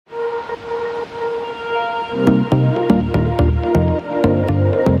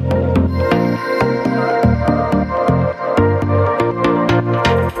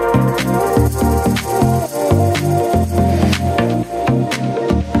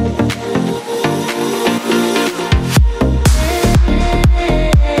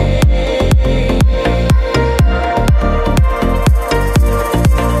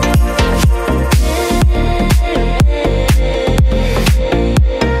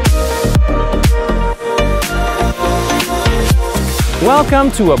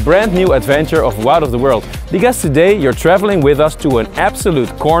Welcome to a brand new adventure of Out of the World, because today you're traveling with us to an absolute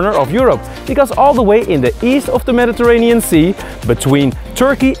corner of Europe, because all the way in the east of the Mediterranean Sea, between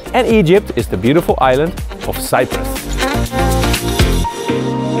Turkey and Egypt, is the beautiful island of Cyprus.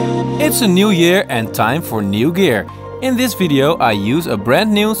 It's a new year and time for new gear. In this video I use a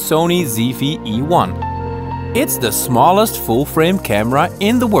brand new Sony ZV-E1. It's the smallest full-frame camera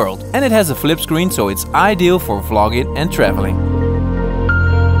in the world and it has a flip screen, so it's ideal for vlogging and traveling.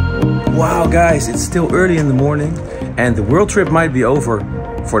 Wow guys, it's still early in the morning and the world trip might be over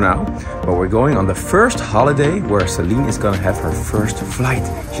for now, but we're going on the first holiday where Celine is gonna have her first flight.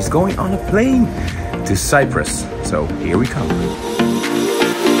 She's going on a plane to Cyprus, so here we come.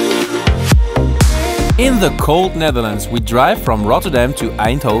 In the cold Netherlands, we drive from Rotterdam to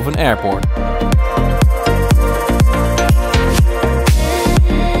Eindhoven Airport.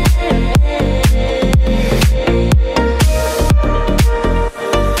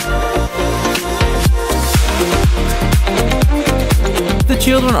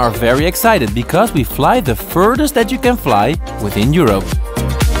 The children are very excited because we fly the furthest that you can fly within Europe.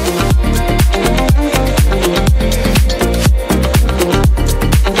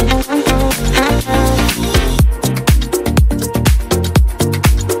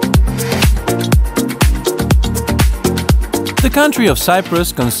 The country of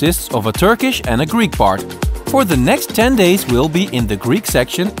Cyprus consists of a Turkish and a Greek part. For the next 10 days we'll be in the Greek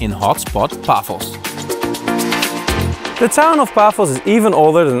section in hotspot Paphos. The town of Paphos is even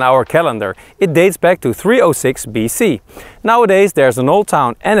older than our calendar. It dates back to 306 BC. Nowadays there's an old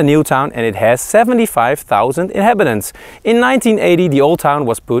town and a new town and it has 75,000 inhabitants. In 1980 the old town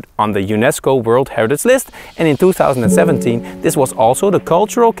was put on the UNESCO World Heritage List, and in 2017 this was also the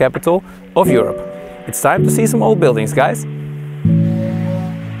cultural capital of Europe. It's time to see some old buildings, guys.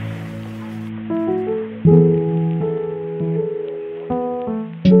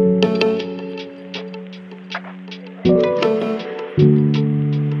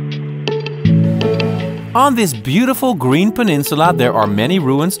 On this beautiful green peninsula there are many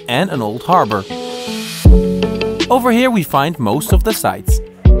ruins and an old harbor. Over here we find most of the sites.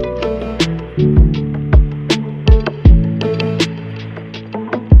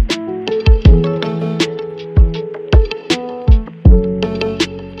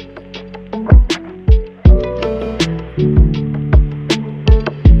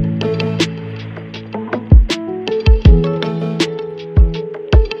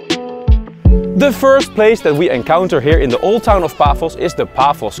 The first place that we encounter here in the old town of Paphos is the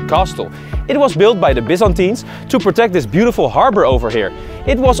Paphos Castle. It was built by the Byzantines to protect this beautiful harbor over here.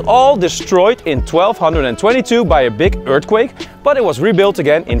 It was all destroyed in 1222 by a big earthquake, but it was rebuilt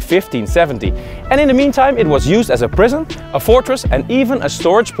again in 1570. And in the meantime it was used as a prison, a fortress and even a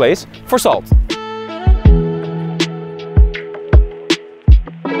storage place for salt.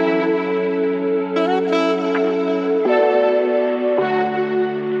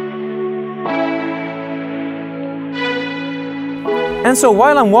 And so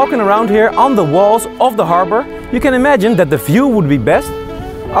while I'm walking around here on the walls of the harbor, you can imagine that the view would be best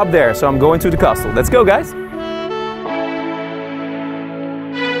up there. So I'm going to the castle. Let's go, guys!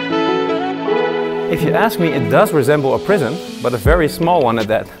 If you ask me, it does resemble a prison, but a very small one at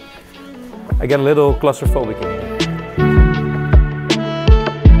that. I get a little claustrophobic in here.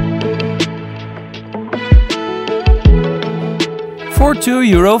 For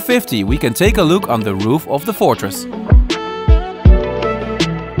 €2.50 we can take a look on the roof of the fortress.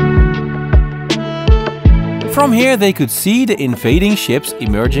 From here they could see the invading ships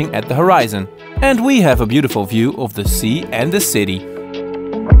emerging at the horizon. And we have a beautiful view of the sea and the city.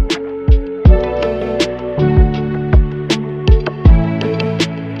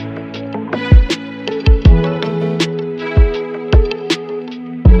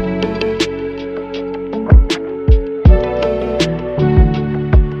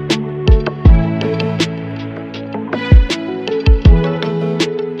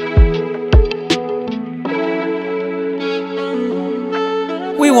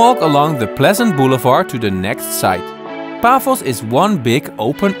 We walk along the pleasant boulevard to the next site. Paphos is one big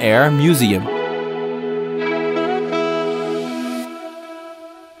open-air museum.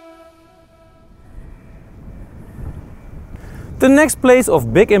 The next place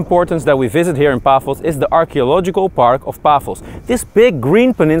of big importance that we visit here in Paphos is the archaeological park of Paphos. This big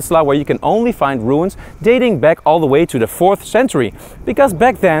green peninsula where you can only find ruins dating back all the way to the 4th century. Because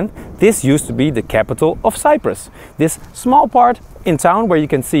back then this used to be the capital of Cyprus. This small part in town where you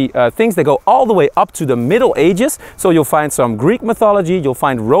can see things that go all the way up to the Middle Ages. So you'll find some Greek mythology, you'll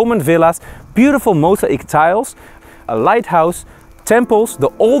find Roman villas, beautiful mosaic tiles, a lighthouse, temples,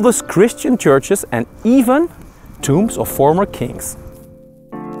 the oldest Christian churches, and even tombs of former kings.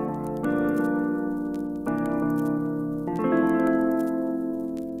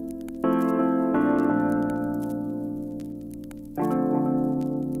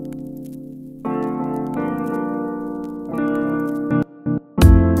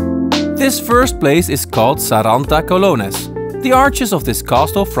 This first place is called Saranta Colonnes. The arches of this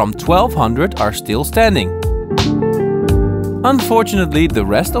castle from 1200 are still standing. Unfortunately, the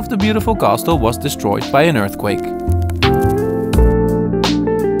rest of the beautiful castle was destroyed by an earthquake.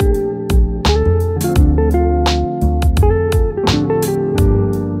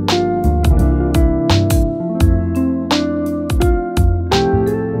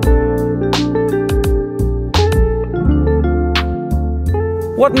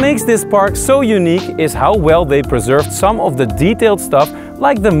 What makes this park so unique is how well they preserved some of the detailed stuff,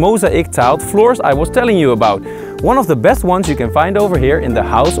 like the mosaic tiled floors I was telling you about. One of the best ones you can find over here in the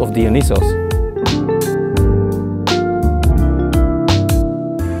house of Dionysos.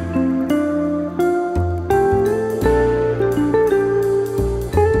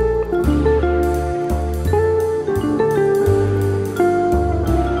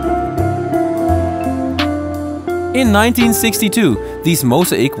 In 1962, these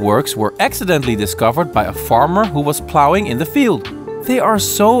mosaic works were accidentally discovered by a farmer who was plowing in the field. They are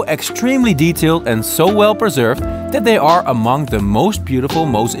so extremely detailed and so well preserved that they are among the most beautiful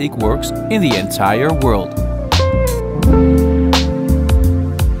mosaic works in the entire world.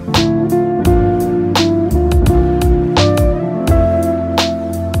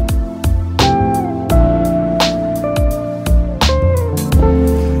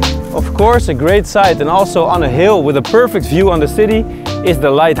 Of course, a great sight and also on a hill with a perfect view on the city is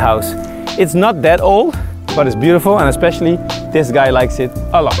the lighthouse. It's not that old, but it's beautiful, and especially this guy likes it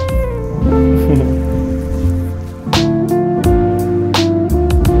a lot.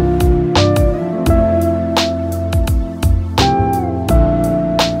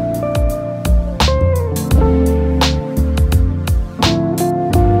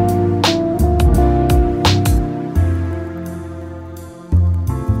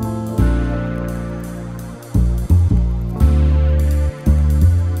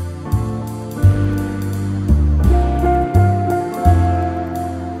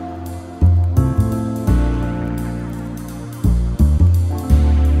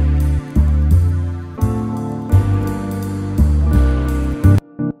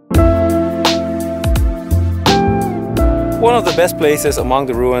 One of the best places among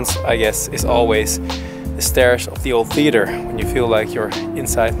the ruins, I guess, is always the stairs of the old theater, when you feel like you're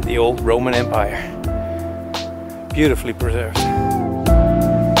inside the old Roman Empire. Beautifully preserved.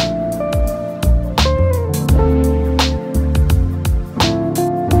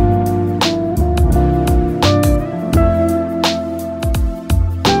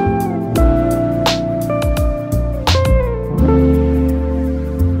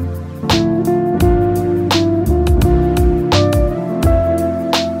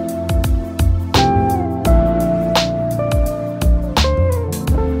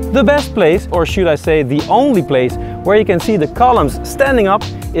 The best place, or should I say the only place, where you can see the columns standing up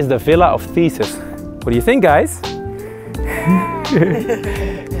is the Villa of Theseus. What do you think, guys?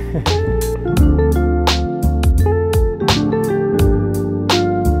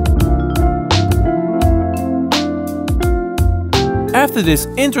 After this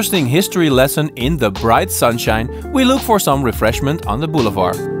interesting history lesson in the bright sunshine, we look for some refreshment on the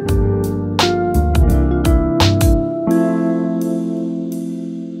boulevard.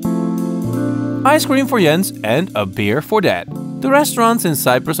 Ice cream for Jens and a beer for Dad. The restaurants in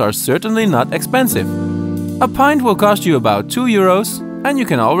Cyprus are certainly not expensive. A pint will cost you about €2 and you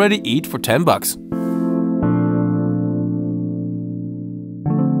can already eat for 10 bucks.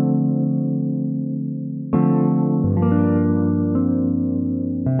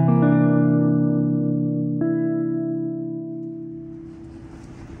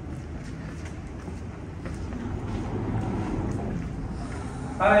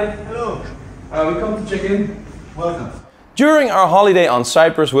 Hi. Hello. We come to check in. Welcome. During our holiday on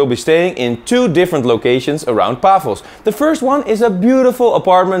Cyprus, we'll be staying in 2 different locations around Paphos. The first one is a beautiful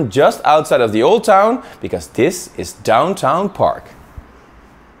apartment just outside of the old town, because this is Downtown Park.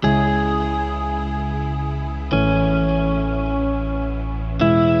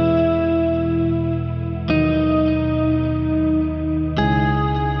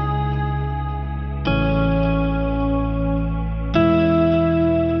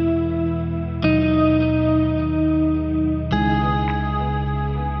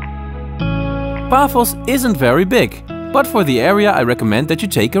 Paphos isn't very big, but for the area I recommend that you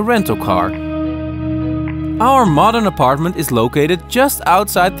take a rental car. Our modern apartment is located just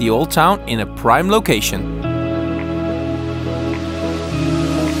outside the old town in a prime location.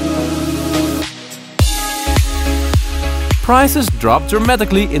 Prices drop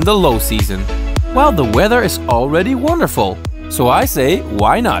dramatically in the low season, while the weather is already wonderful. So I say,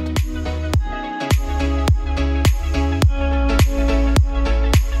 why not?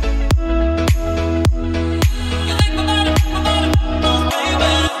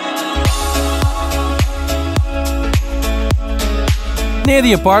 Near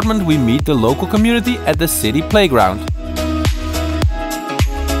the apartment we meet the local community at the city playground.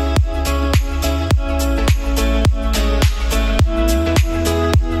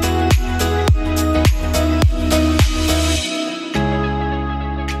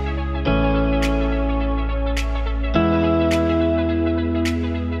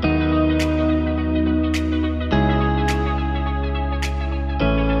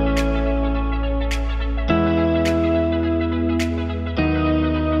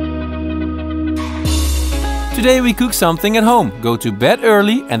 Today we cook something at home, go to bed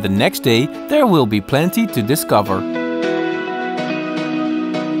early, and the next day there will be plenty to discover.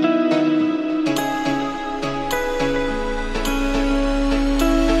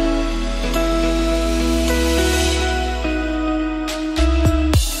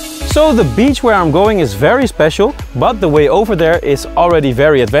 So the beach where I'm going is very special, but the way over there is already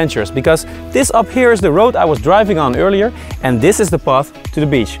very adventurous, because this up here is the road I was driving on earlier, and this is the path to the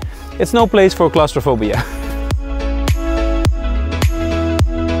beach. It's no place for claustrophobia.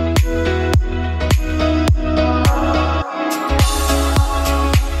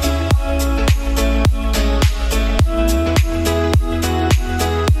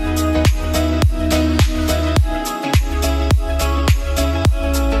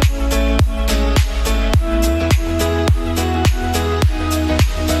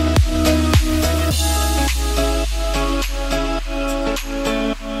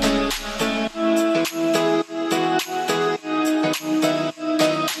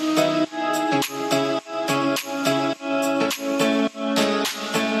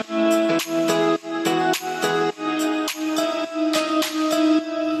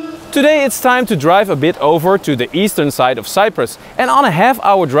 Today it's time to drive a bit over to the eastern side of Cyprus, and on a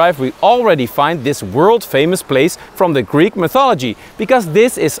half-hour drive we already find this world-famous place from the Greek mythology, because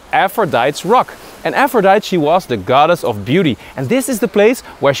this is Aphrodite's rock. And Aphrodite, she was the goddess of beauty, and this is the place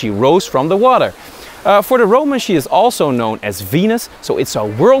where she rose from the water. For the Romans she is also known as Venus, so it's a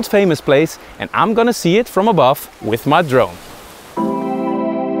world-famous place, and I'm gonna see it from above with my drone.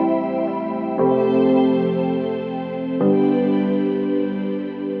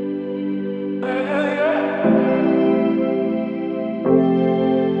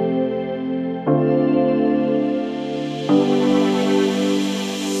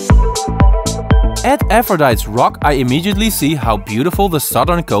 At Aphrodite's rock I immediately see how beautiful the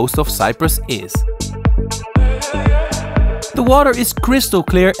southern coast of Cyprus is. The water is crystal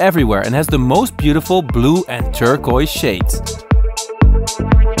clear everywhere and has the most beautiful blue and turquoise shades.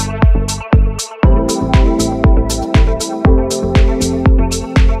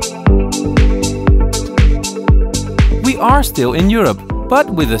 We are still in Europe, but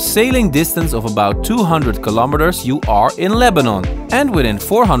with a sailing distance of about 200 kilometers you are in Lebanon, and within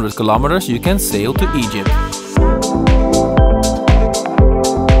 400 kilometers you can sail to Egypt.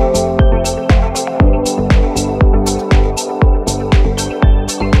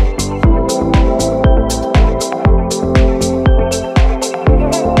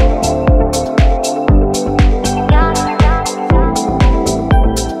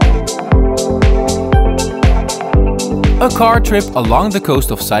 A car trip along the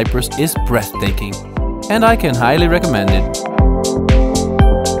coast of Cyprus is breathtaking, and I can highly recommend it.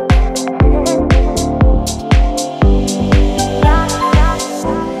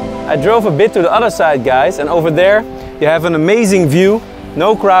 I drove a bit to the other side, guys, and over there you have an amazing view,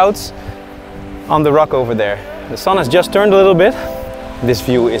 no crowds, on the rock over there. The sun has just turned a little bit. This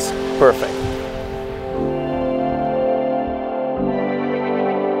view is perfect.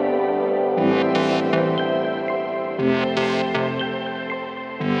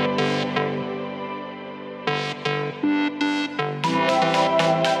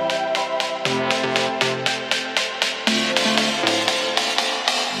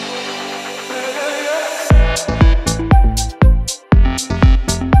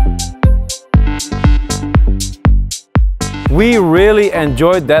 We really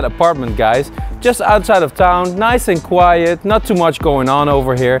enjoyed that apartment, guys. Just outside of town, nice and quiet, not too much going on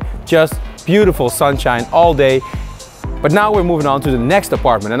over here, just beautiful sunshine all day. But now we're moving on to the next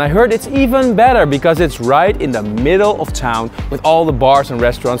apartment, and I heard it's even better because it's right in the middle of town with all the bars and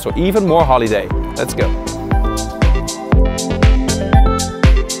restaurants, so even more holiday. Let's go.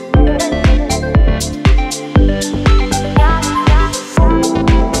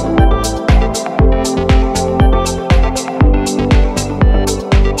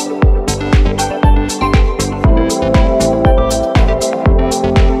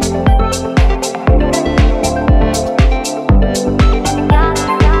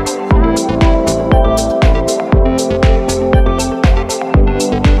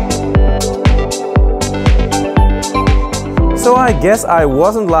 So I guess I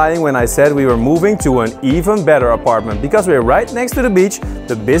wasn't lying when I said we were moving to an even better apartment, because we're right next to the beach,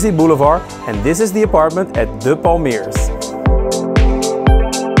 the busy boulevard, and this is the apartment at the Palmiers.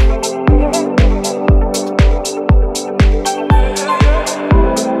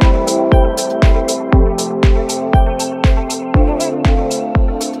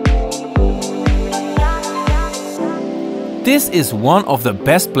 This is one of the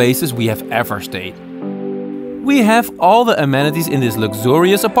best places we have ever stayed. We have all the amenities in this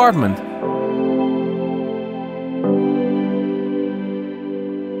luxurious apartment.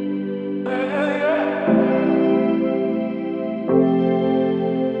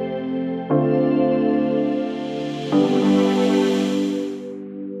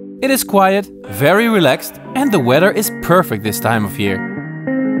 It is quiet, very relaxed, and the weather is perfect this time of year.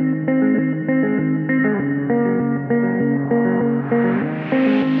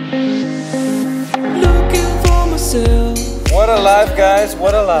 What a life, guys,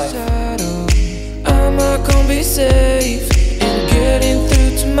 what a life. I'm not gonna be safe in getting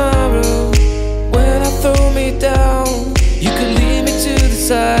through tomorrow. When I throw me down, you can lead me to the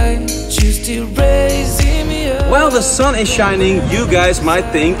side. Choose to raising me up. Well, the sun is shining. You guys might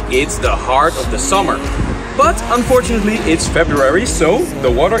think it's the heart of the summer. But unfortunately, it's February, so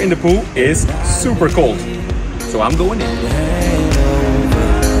the water in the pool is super cold. So I'm going in.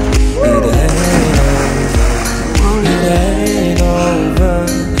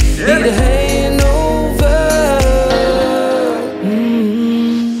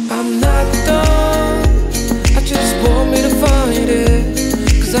 I'm not done. I just want me to find it.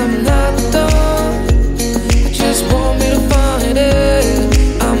 'Cause I'm not done. I just want me to find it.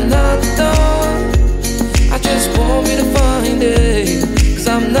 I'm not done. I just want me to find it. 'Cause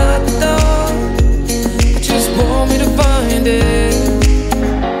I'm not done. I just want me to find it.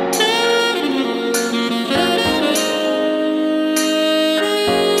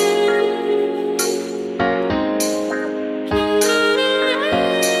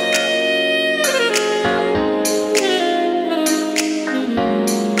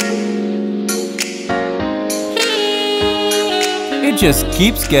 It just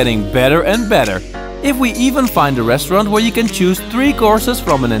keeps getting better and better. If we even find a restaurant where you can choose 3 courses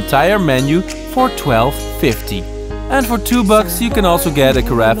from an entire menu for $12.50. And for $2 you can also get a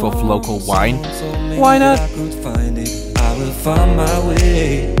carafe of local wine. Why not? I will find my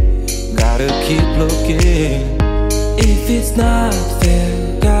way. Gotta keep looking. If it's not fair,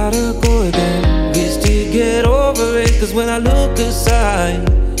 gotta go again. We still get over it. 'Cause when I look aside,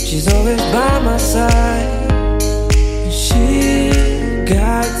 she's always by my side.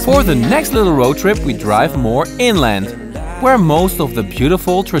 For the next little road trip we drive more inland, where most of the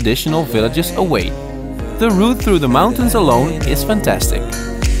beautiful traditional villages await. The route through the mountains alone is fantastic.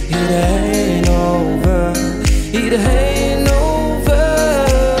 It ain't over. It ain't over.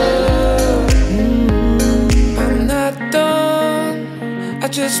 I'm not done. I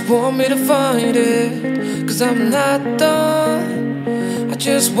just want me to find it. 'Cause I'm not done. I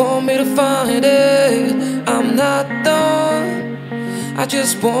just want me to find it. I'm not done. I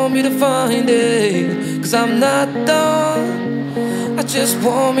just want me to find it. 'Cause I'm not done. I just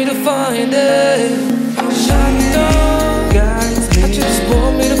want me to find it. I'm not done. I just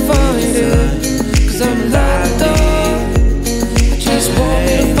want me to find it. 'Cause I'm not done. I just want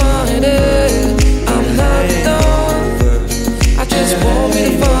me to find it. I'm not done. I just want me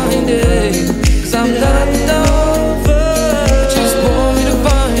to find it. 'Cause I'm not done. I just want me to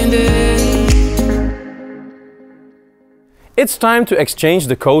find it. It's time to exchange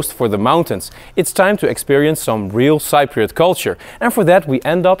the coast for the mountains. It's time to experience some real Cypriot culture. And for that we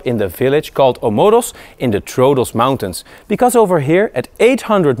end up in the village called Omodos in the Troodos Mountains. Because over here at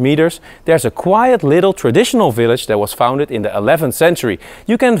 800 meters there's a quiet little traditional village that was founded in the 11th century.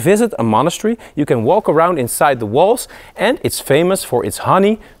 You can visit a monastery, you can walk around inside the walls, and it's famous for its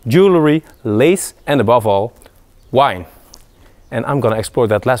honey, jewelry, lace, and above all, wine. And I'm gonna explore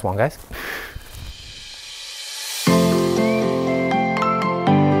that last one, guys.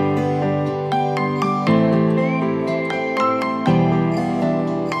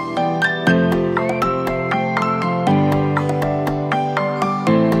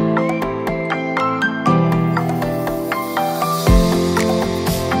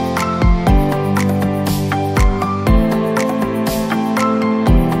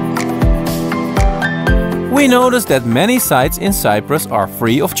 We notice that many sites in Cyprus are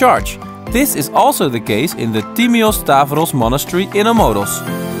free of charge. This is also the case in the Timios Stavros monastery in Omodos,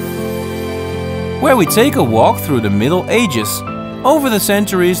 where we take a walk through the Middle Ages. Over the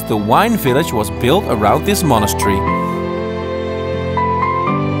centuries, the wine village was built around this monastery.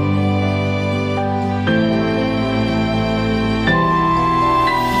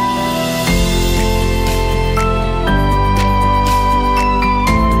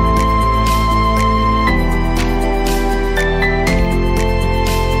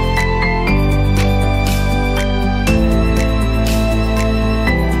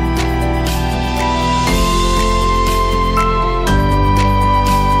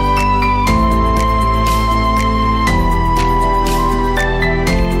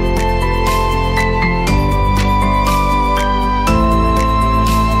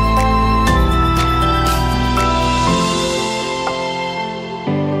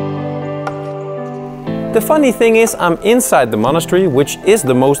 The funny thing is, I'm inside the monastery, which is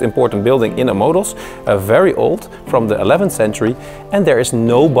the most important building in Omodos, very old, from the 11th century, and there is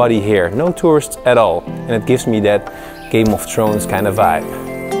nobody here, no tourists at all, and it gives me that Game of Thrones kind of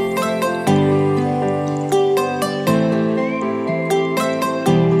vibe.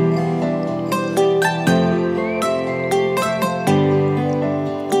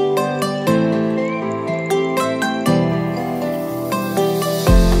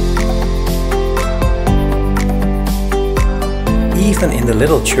 Even in the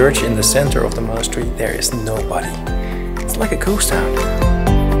little church in the center of the monastery, there is nobody. It's like a ghost town.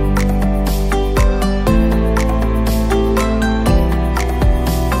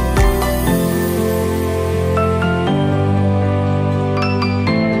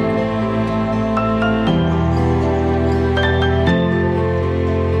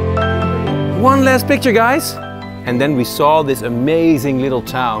 One last picture, guys. And then we saw this amazing little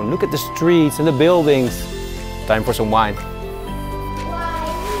town. Look at the streets and the buildings. Time for some wine.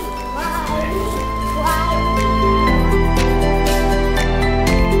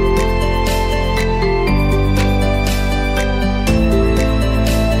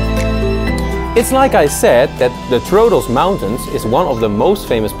 It's like I said that the Troodos Mountains is one of the most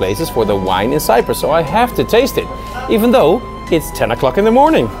famous places for the wine in Cyprus, so I have to taste it, even though it's 10 o'clock in the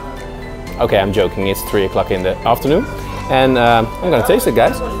morning. Okay, I'm joking, it's 3 o'clock in the afternoon, and I'm gonna taste it,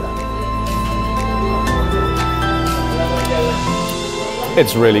 guys.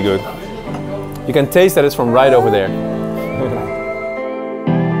 It's really good. You can taste that it's from right over there.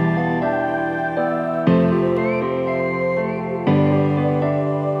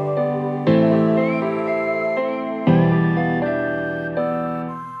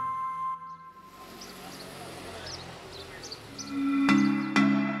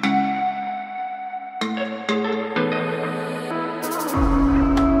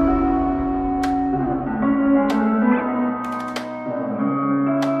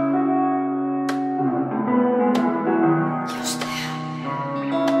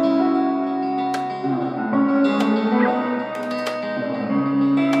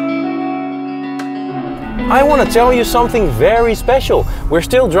 I want to tell you something very special. We're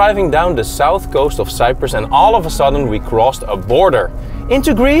still driving down the south coast of Cyprus and all of a sudden we crossed a border.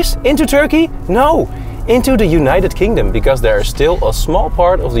 Into Greece? Into Turkey? No! Into the United Kingdom, because there is still a small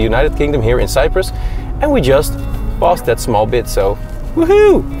part of the United Kingdom here in Cyprus and we just passed that small bit, so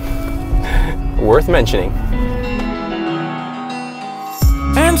woohoo! Worth mentioning.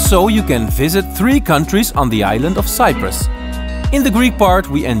 And so you can visit 3 countries on the island of Cyprus. In the Greek part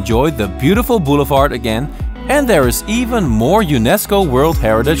we enjoyed the beautiful boulevard again, and there is even more UNESCO World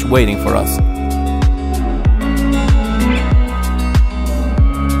Heritage waiting for us.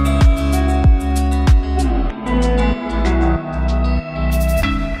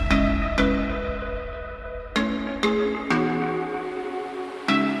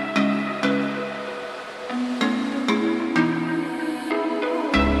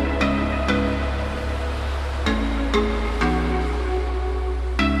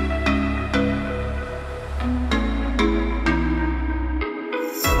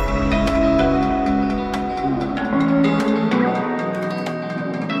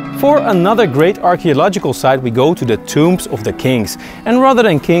 For another great archaeological site, we go to the tombs of the kings. And rather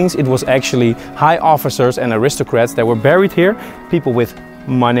than kings, it was actually high officers and aristocrats that were buried here, people with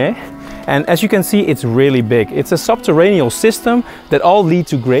money. And as you can see, it's really big. It's a subterranean system that all lead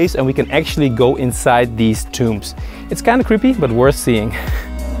to graves, and we can actually go inside these tombs. It's kind of creepy, but worth seeing.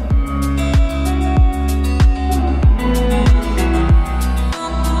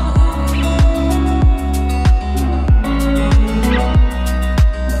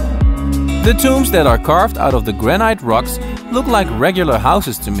 The tombs that are carved out of the granite rocks look like regular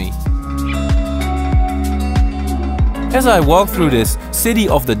houses to me. As I walk through this city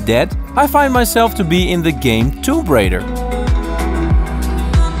of the dead, I find myself to be in the game Tomb Raider.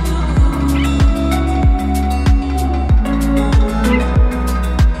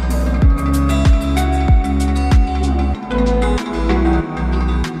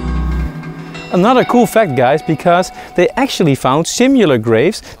 Another cool fact, guys, because they actually found similar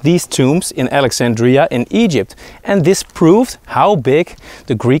graves, these tombs, in Alexandria in Egypt. And this proved how big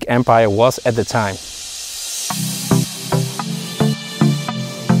the Greek Empire was at the time.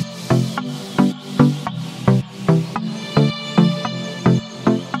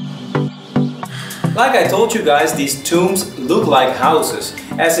 Like I told you guys, these tombs look like houses,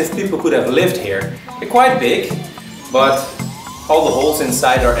 as if people could have lived here. They're quite big, but all the holes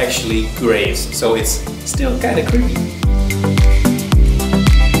inside are actually graves, so it's still kind of creepy.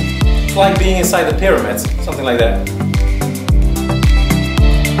 It's like being inside the pyramids, something like that.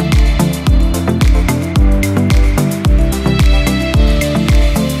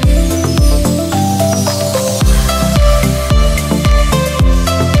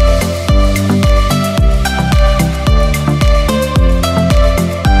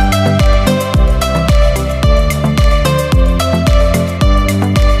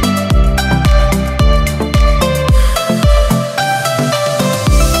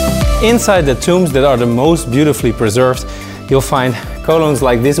 Inside the tombs that are the most beautifully preserved, you'll find columns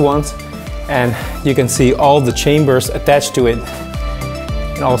like these ones, and you can see all the chambers attached to it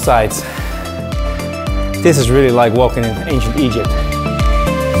on all sides. This is really like walking in ancient Egypt.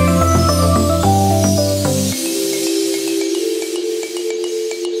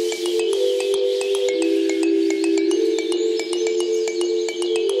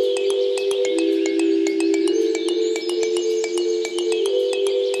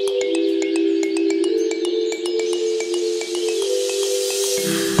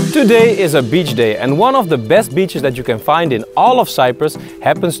 Today is a beach day, and one of the best beaches that you can find in all of Cyprus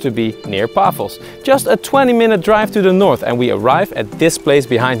happens to be near Paphos. Just a 20-minute drive to the north and we arrive at this place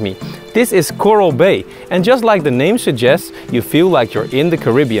behind me. This is Coral Bay, and just like the name suggests, you feel like you're in the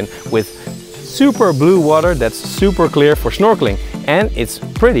Caribbean with super blue water that's super clear for snorkeling, and it's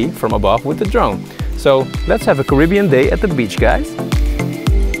pretty from above with the drone. So let's have a Caribbean day at the beach, guys.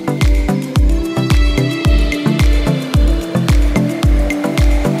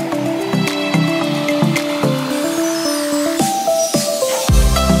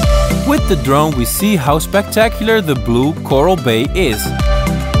 With the drone we see how spectacular the blue Coral Bay is.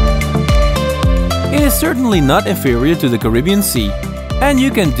 It is certainly not inferior to the Caribbean Sea, and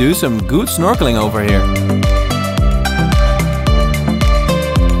you can do some good snorkeling over here.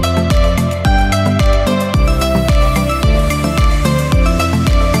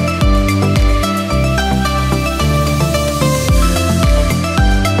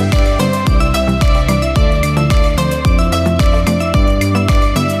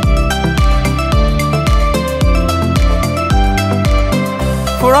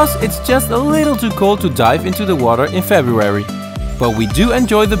 For us, it's just a little too cold to dive into the water in February, but we do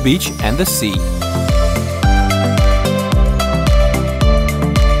enjoy the beach and the sea.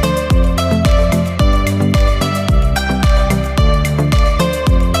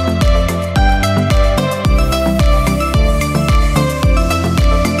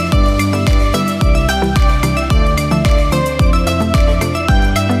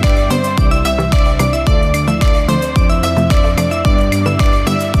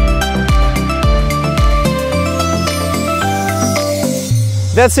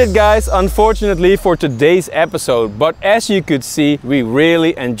 That's it, guys, unfortunately for today's episode, but as you could see, we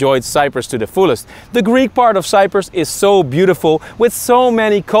really enjoyed Cyprus to the fullest. The Greek part of Cyprus is so beautiful, with so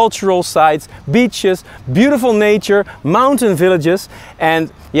many cultural sites, beaches, beautiful nature, mountain villages,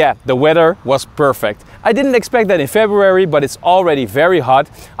 and yeah, the weather was perfect. I didn't expect that in February, but it's already very hot.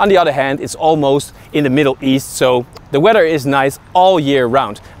 On the other hand, it's almost in the Middle East, so the weather is nice all year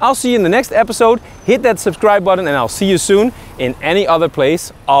round. I'll see you in the next episode. Hit that subscribe button and I'll see you soon in any other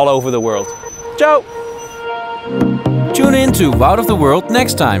place all over the world. Ciao! Tune in to Out of the World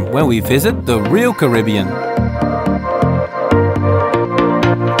next time when we visit the real Caribbean.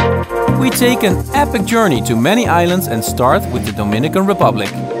 We take an epic journey to many islands and start with the Dominican Republic.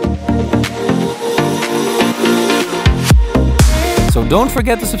 So don't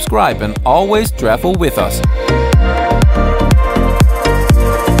forget to subscribe and always travel with us.